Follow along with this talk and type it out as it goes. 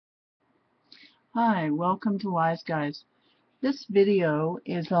Hi, welcome to Wise Guys. This video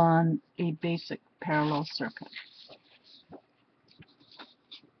is on a basic parallel circuit.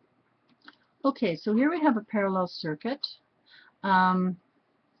 Okay, so here we have a parallel circuit. Um,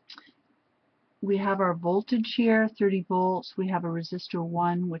 we have our voltage here, 30 volts. We have a resistor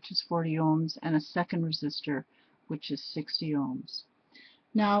 1, which is 40 ohms, and a second resistor, which is 60 ohms.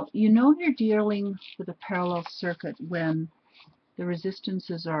 Now, you know you're dealing with a parallel circuit when the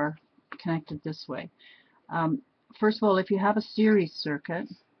resistances are connected this way. First of all, if you have a series circuit,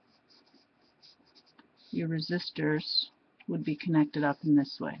 your resistors would be connected up in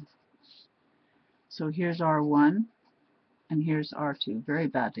this way. So here's R1 and here's R2. Very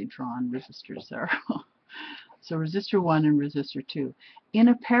badly drawn resistors there. So resistor 1 and resistor 2. In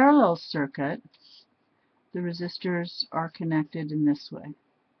a parallel circuit, the resistors are connected in this way.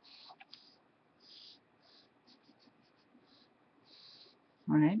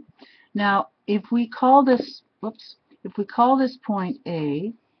 All right. Now, if we call this point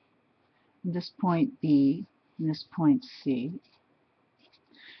A, this point B, and this point C,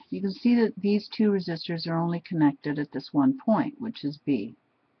 you can see that these two resistors are only connected at this one point, which is B.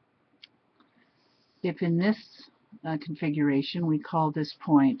 If in this configuration we call this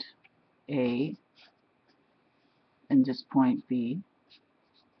point A and this point B,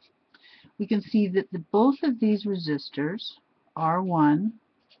 we can see that both of these resistors, R1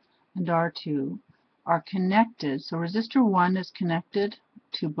 and R2, are connected. So resistor 1 is connected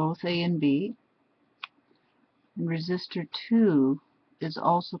to both A and B, and resistor 2 is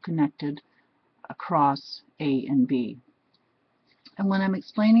also connected across A and B. And when I'm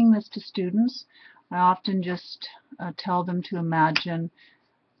explaining this to students, I often just tell them to imagine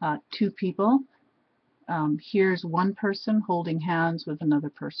two people. Here's one person holding hands with another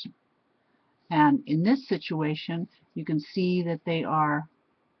person. And in this situation, you can see that they are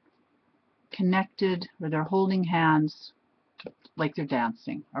connected, or they're holding hands like they're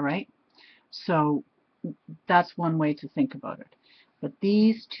dancing, all right? So that's one way to think about it. But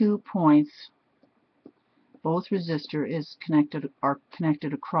these 2 points, both resistor are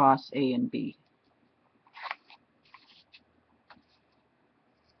connected across A and B.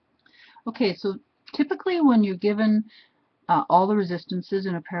 Okay, so typically when you're given all the resistances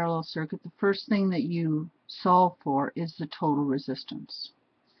in a parallel circuit, the first thing that you solve for is the total resistance.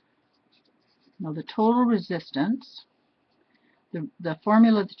 Now the total resistance, the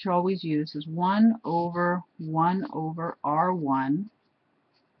formula that you always use is 1 over R1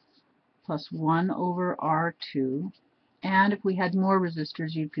 plus 1 over R2. And if we had more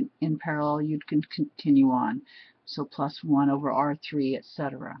resistors in parallel, you can continue on. So plus 1 over R3,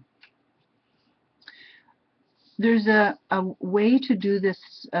 etc. There's a way to do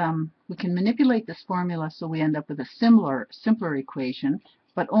this. We can manipulate this formula so we end up with a simpler equation,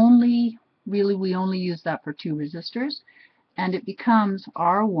 but we only use that for two resistors, and it becomes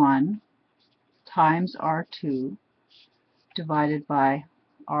R1 times R2 divided by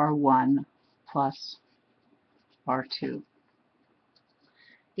R1 plus R2.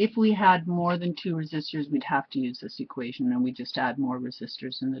 If we had more than two resistors, we'd have to use this equation, and we just add more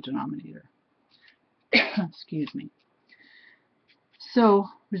resistors in the denominator. Excuse me. So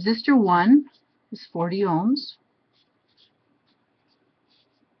resistor 1 is 40 ohms.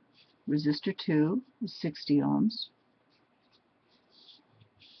 Resistor 2 is 60 ohms.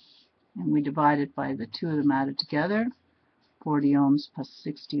 And we divide it by the two of them added together, 40 ohms plus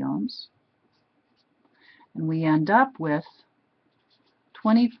 60 ohms. And we end up with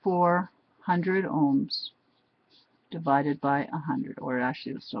 2400 ohms divided by 100. Or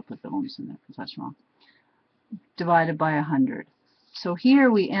actually, let's still put the ohms in there because that's wrong. Divided by 100. So here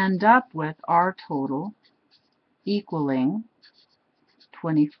we end up with our total equaling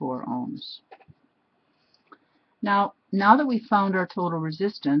 24 ohms. Now that we've found our total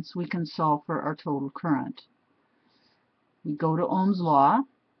resistance, we can solve for our total current. We go to Ohm's law.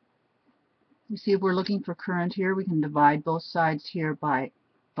 You see, if we're looking for current here, we can divide both sides here by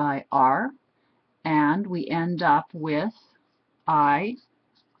R, and we end up with I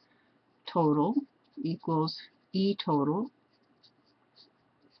total equals E total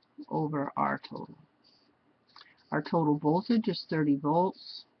over R total. Our total voltage is 30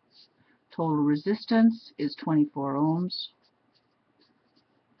 volts. Total resistance is 24 ohms.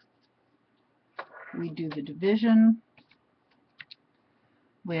 We do the division.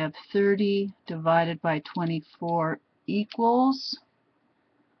 We have 30 divided by 24 equals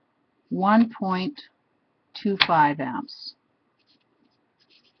 1.25 amps.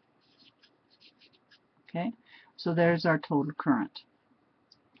 Okay, so there's our total current.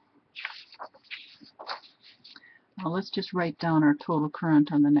 Now let's just write down our total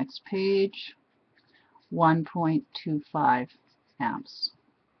current on the next page. 1.25 amps.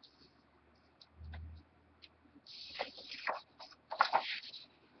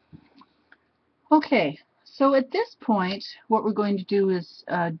 Okay, so at this point, what we're going to do is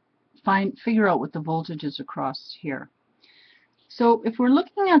figure out what the voltage is across here. So if we're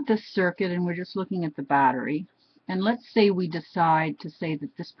looking at this circuit and we're just looking at the battery, and let's say we decide to say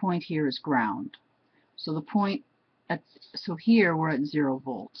that this point here is ground. So the point so here we're at 0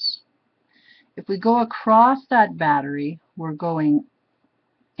 volts. If we go across that battery, we're going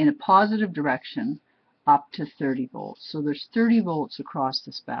in a positive direction up to 30 volts. So there's 30 volts across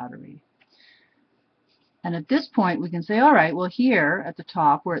this battery. And at this point we can say, all right, well here at the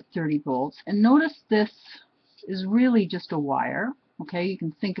top we're at 30 volts. And notice this is really just a wire. Okay, you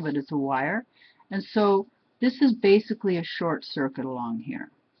can think of it as a wire. And so this is basically a short circuit along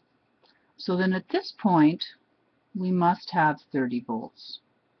here. So then at this point we must have 30 volts.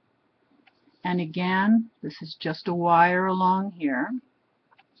 And again, this is just a wire along here.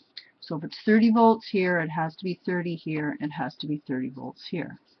 So if it's 30 volts here, it has to be 30 here, it has to be 30 volts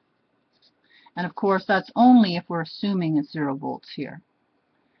here. And of course that's only if we're assuming it's 0 volts here.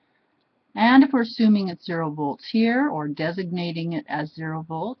 And if we're assuming it's 0 volts here, or designating it as 0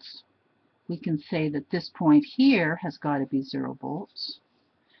 volts, we can say that this point here has got to be 0 volts,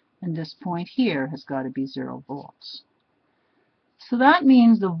 and this point here has got to be 0 volts. So that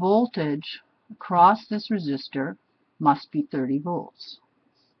means the voltage across this resistor must be 30 volts.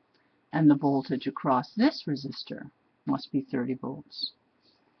 And the voltage across this resistor must be 30 volts.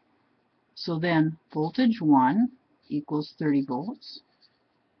 So then voltage 1 equals 30 volts,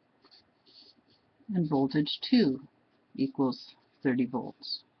 and voltage 2 equals 30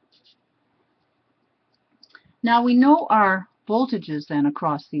 volts. Now we know our voltages then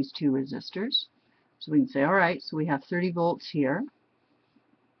across these two resistors. So we can say, all right, so we have 30 volts here.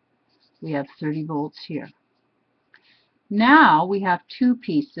 We have 30 volts here. Now we have two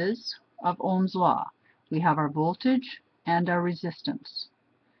pieces of Ohm's law. We have our voltage and our resistance.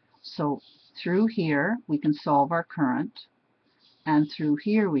 So through here we can solve our current, and through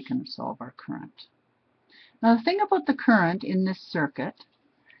here we can solve our current. Now the thing about the current in this circuit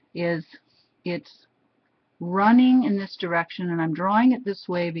is it's running in this direction, and I'm drawing it this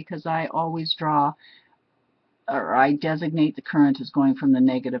way because I always draw, or I designate the current as going from the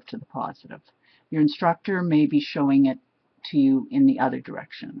negative to the positive. Your instructor may be showing it to you in the other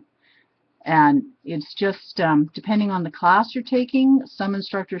direction. And it's just depending on the class you're taking, some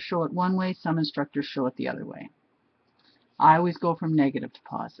instructors show it one way, some instructors show it the other way. I always go from negative to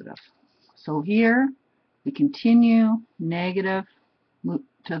positive. So here we continue negative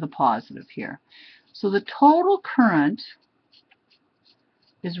to the positive here. So the total current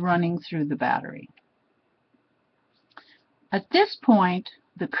is running through the battery. At this point,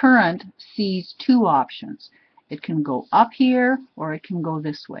 the current sees two options. It can go up here or it can go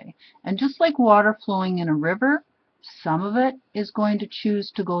this way. And just like water flowing in a river, some of it is going to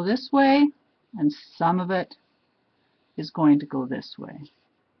choose to go this way and some of it is going to go this way.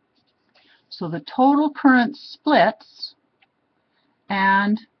 So the total current splits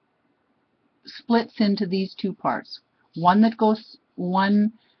into these two parts. One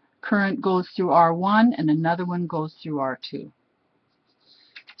current goes through R1 and another one goes through R2.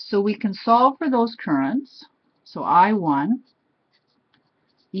 So we can solve for those currents. So I1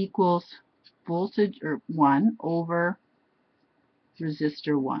 equals voltage 1 over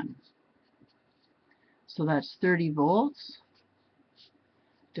resistor 1. So that's 30 volts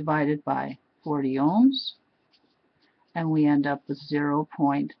divided by 40 ohms, and we end up with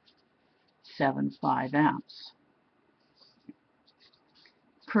 0.75 amps.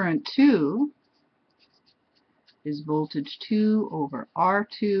 Current 2 is voltage 2 over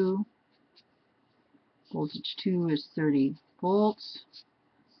R2. Voltage 2 is 30 volts.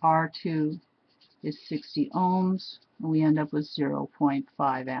 R2 is 60 ohms, and we end up with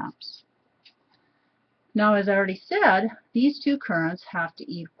 0.5 amps. Now, as I already said, these two currents have to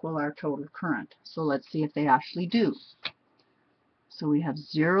equal our total current. So let's see if they actually do. So we have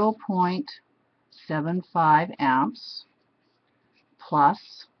 0.75 amps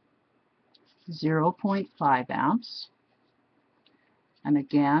plus 0.5 amps. And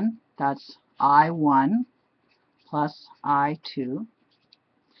again, that's I1 plus I2.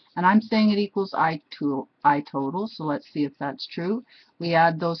 And I'm saying it equals I total, so let's see if that's true. We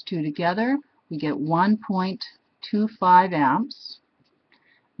add those two together, we get 1.25 amps,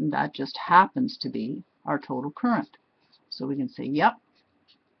 and that just happens to be our total current. So we can say, yep,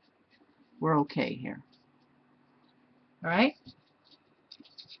 we're okay here. All right?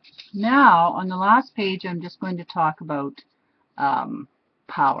 Now, on the last page, I'm just going to talk about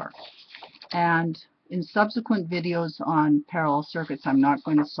power. And in subsequent videos on parallel circuits, I'm not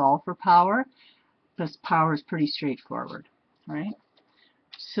going to solve for power, because power is pretty straightforward, right?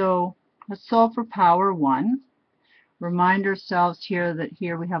 So let's solve for power 1. Remind ourselves here that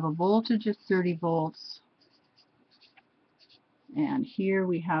here we have a voltage of 30 volts, and here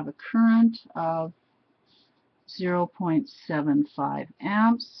we have a current of 0.75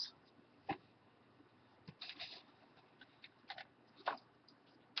 amps.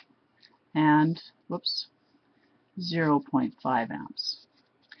 And, whoops, 0.5 amps.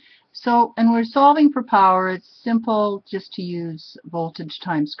 So, and we're solving for power. It's simple just to use voltage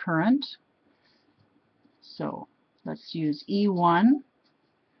times current. So let's use E1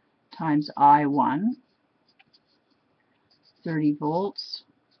 times I1, 30 volts,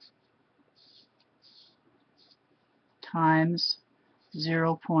 times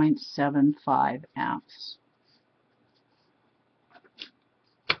 0.75 amps.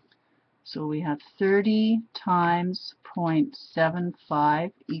 So we have 30 times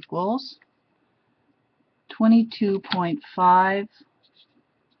 0.75 equals 22.5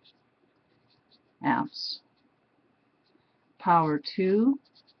 amps. Power 2,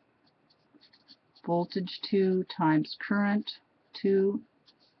 voltage 2 times current 2,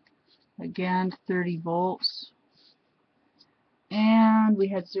 again 30 volts, and we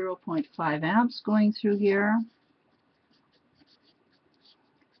had 0.5 amps going through here,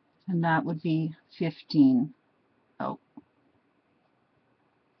 and that would be 15. Oh,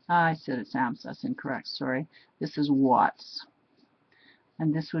 I said it's amps, that's incorrect, sorry. This is watts,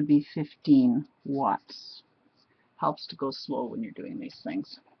 and this would be 15 watts. Helps to go slow when you're doing these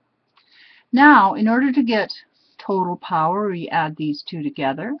things. Now, in order to get total power, we add these two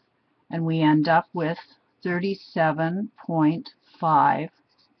together, and we end up with 37.5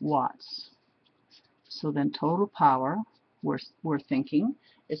 watts. So then total power, we're thinking,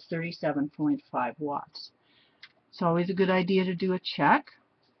 is 37.5 watts. It's always a good idea to do a check.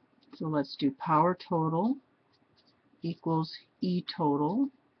 So let's do power total equals E total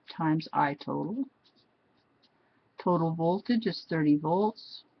times I total. Total voltage is 30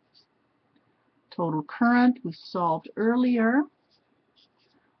 volts. Total current we solved earlier,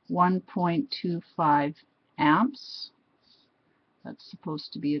 1.25 amps. That's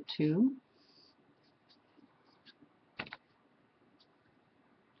supposed to be a 2.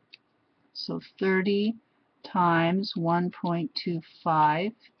 So 30 times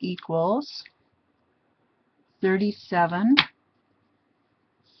 1.25 equals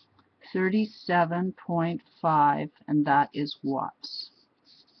 37.5, and that is watts.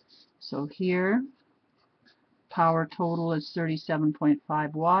 So here, power total is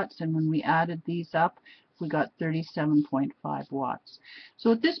 37.5 watts, and when we added these up, we got 37.5 watts.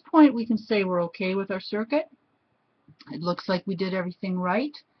 So at this point, we can say we're okay with our circuit. It looks like we did everything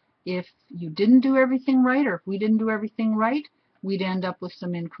right. If you didn't do everything right, or if we didn't do everything right, we'd end up with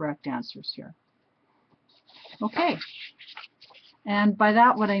some incorrect answers here. Okay. And by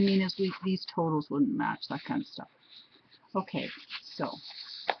that, what I mean is these totals wouldn't match, that kind of stuff. Okay, so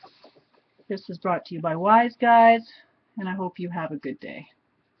this is brought to you by Wise Guys, and I hope you have a good day.